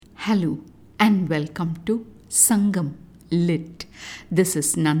Hello and welcome to Sangam Lit. This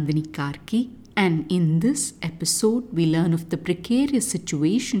is Nandini Karki, and in this episode we learn of the precarious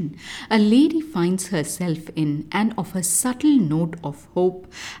situation a lady finds herself in and of a subtle note of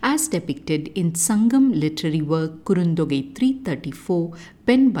hope as depicted in Sangam literary work Kurundogai 334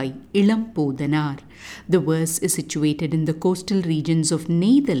 penned by Ilam Podanar. The verse is situated in the coastal regions of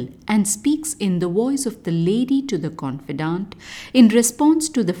Neithal and speaks in the voice of the lady to the confidant in response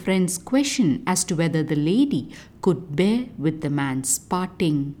to the friend's question as to whether the lady could bear with the man's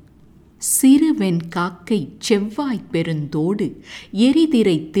parting. சிறுவெண் காக்கை செவ்வாய் பெருந்தோடு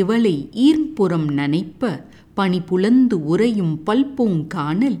எரிதிரை திவளை ஈர்ப்புறம் நனைப்ப பனிபுலந்து உறையும்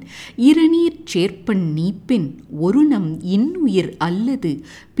பல்பூங்கானல் இருநீர்ச் சேர்ப்பன் நீப்பின் ஒருநம் இன்னுயிர் அல்லது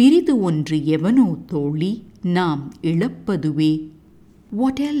பிரிது ஒன்று எவனோ தோழி நாம் இழப்பதுவே.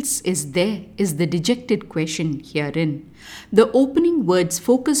 What else is there is the dejected question herein. The opening words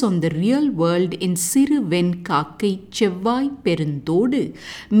focus on the real world in Siru Ven Kakkai Chevvai Perundodu,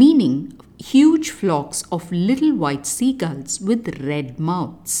 meaning huge flocks of little white seagulls with red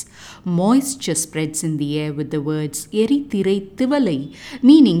mouths. Moisture spreads in the air with the words Erithirai Thivalai,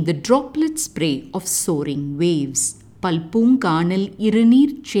 meaning the droplet spray of soaring waves. Palpunganal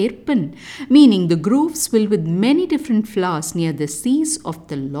Iranir Cherpan, meaning the groves filled with many different flowers near the seas of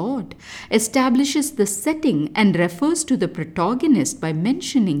the Lord, establishes the setting and refers to the protagonist by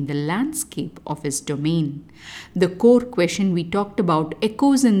mentioning the landscape of his domain. The core question we talked about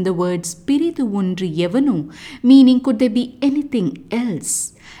echoes in the words Pirithu Undru Yevanu, meaning could there be anything else?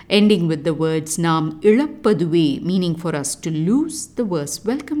 Ending with the words Nam Ilappaduve, meaning for us to lose, the verse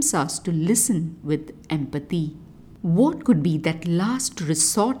welcomes us to listen with empathy. What could be that last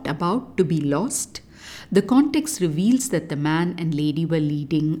resort about to be lost? The context reveals that the man and lady were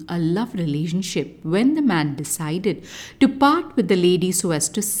leading a love relationship when the man decided to part with the lady so as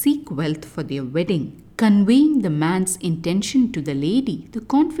to seek wealth for their wedding. Conveying the man's intention to the lady, the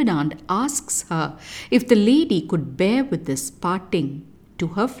confidant asks her if the lady could bear with this parting. To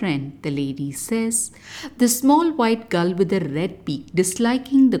her friend, the lady says, the small white gull with a red beak,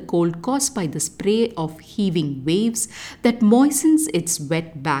 disliking the cold caused by the spray of heaving waves that moistens its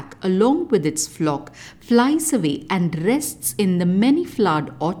wet back along with its flock, flies away and rests in the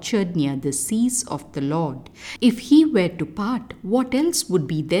many-flowered orchard near the seas of the Lord. If he were to part, what else would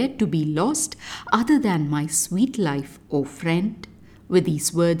be there to be lost other than my sweet life, O friend? With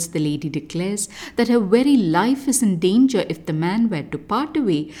these words, the lady declares that her very life is in danger if the man were to part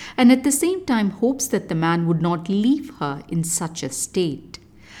away, and at the same time hopes that the man would not leave her in such a state.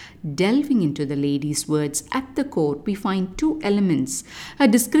 Delving into the lady's words, at the core we find two elements, her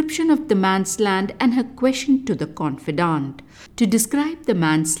description of the man's land and her question to the confidant. To describe the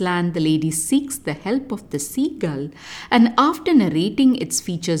man's land, the lady seeks the help of the seagull, and after narrating its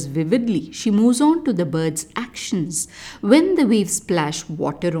features vividly, she moves on to the bird's actions when the waves splash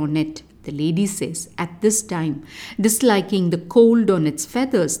water on it. The lady says, at this time, disliking the cold on its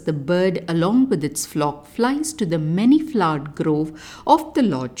feathers, the bird along with its flock flies to the many-flowered grove of the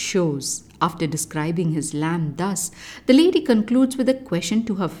Lord's shores. After describing his land thus, the lady concludes with a question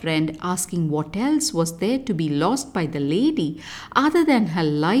to her friend asking what else was there to be lost by the lady other than her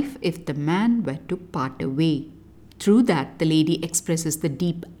life if the man were to part away. Through that, the lady expresses the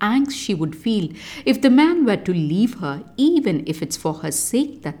deep angst she would feel if the man were to leave her, even if it's for her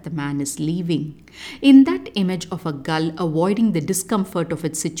sake that the man is leaving. In that image of a gull avoiding the discomfort of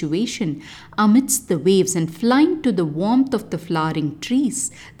its situation amidst the waves and flying to the warmth of the flowering trees,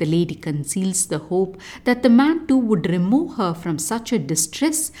 the lady conceals the hope that the man too would remove her from such a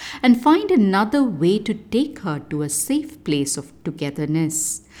distress and find another way to take her to a safe place of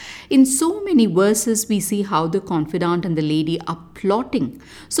togetherness. In so many verses, we see how the confidant and the lady are plotting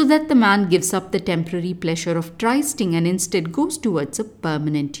so that the man gives up the temporary pleasure of trysting and instead goes towards a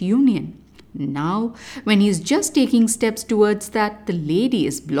permanent union. Now, when he is just taking steps towards that, the lady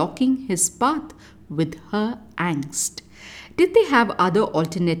is blocking his path with her angst. Did they have other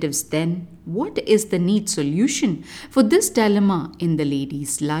alternatives then? What is the neat solution for this dilemma in the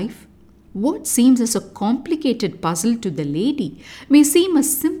lady's life? What seems as a complicated puzzle to the lady may seem a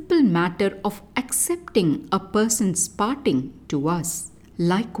simple matter of accepting a person's parting to us.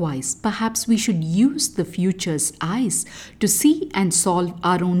 Likewise, perhaps we should use the future's eyes to see and solve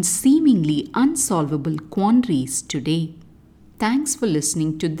our own seemingly unsolvable quandaries today. Thanks for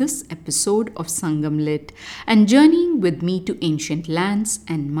listening to this episode of Sangam Lit and journeying with me to ancient lands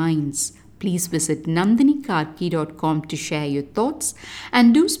and minds. Please visit nandinikarki.com to share your thoughts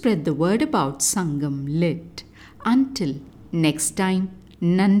and do spread the word about Sangam Lit. Until next time,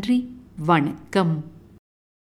 Nandri Vanakkam.